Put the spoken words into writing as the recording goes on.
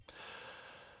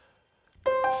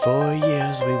For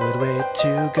years we would wait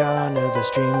to garner the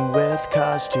stream with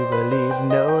cause to believe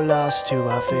no loss to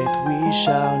our faith. We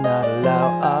shall not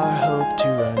allow our hope to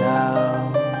run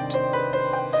out.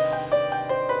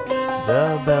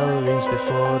 The bell rings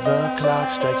before the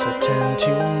clock strikes at 10, 2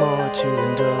 more to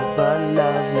endure, but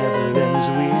love never ends.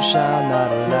 We shall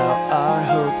not allow our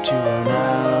hope to run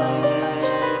out.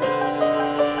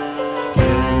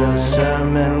 Give the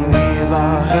sermon we've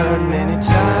all heard many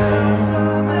times.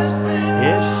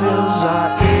 It fills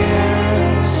our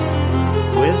ears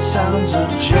with sounds of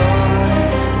joy.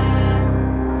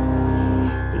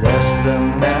 Bless the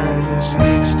man who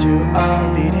speaks to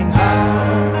our beating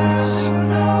hearts.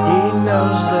 He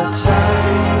knows the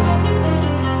time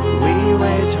we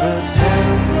wait with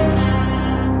him,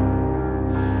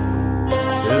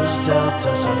 who's dealt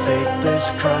us our fate, this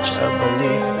crutch of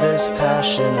belief, this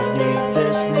passion of need,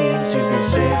 this need to be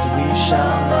saved. We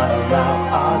shall not allow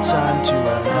our time to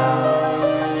run out.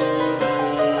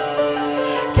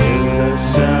 The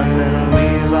sermon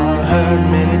we've all heard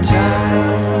many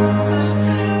times.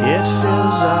 It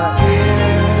fills our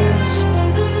ears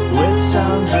with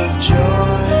sounds of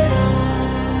joy.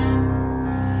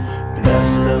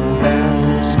 Bless the man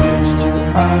who speaks to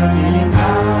our beating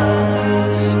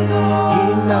hearts. He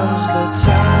knows the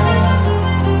time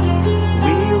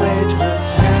we wait with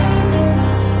him.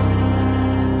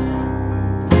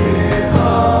 Give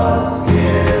us,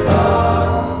 give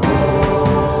us.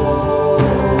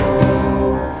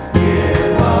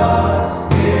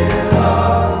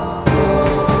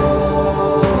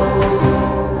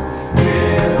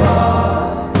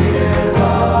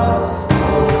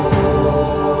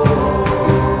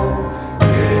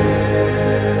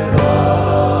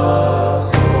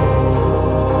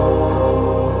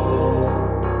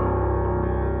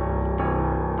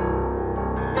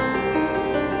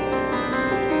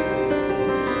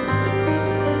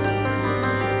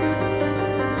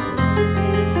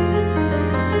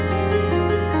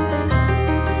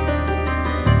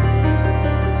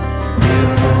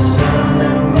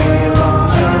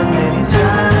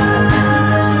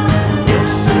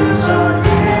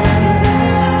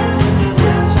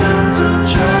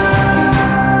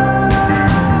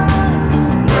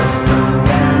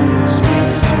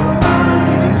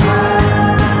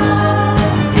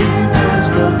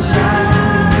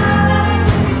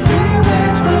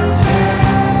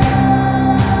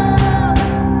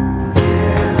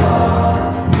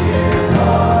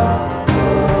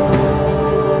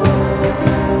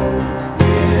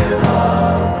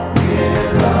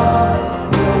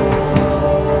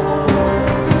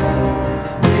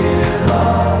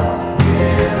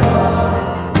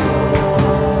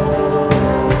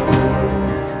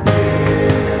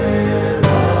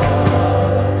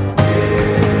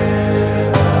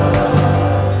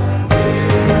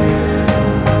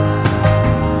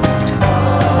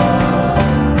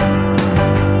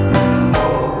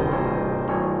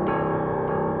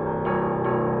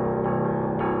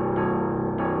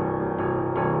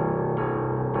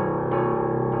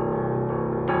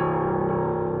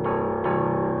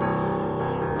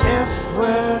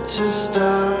 To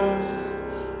starve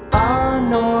our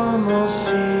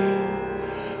normalcy,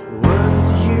 would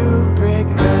you break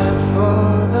bread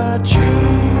for the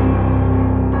dream?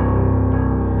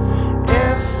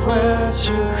 If we're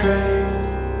to crave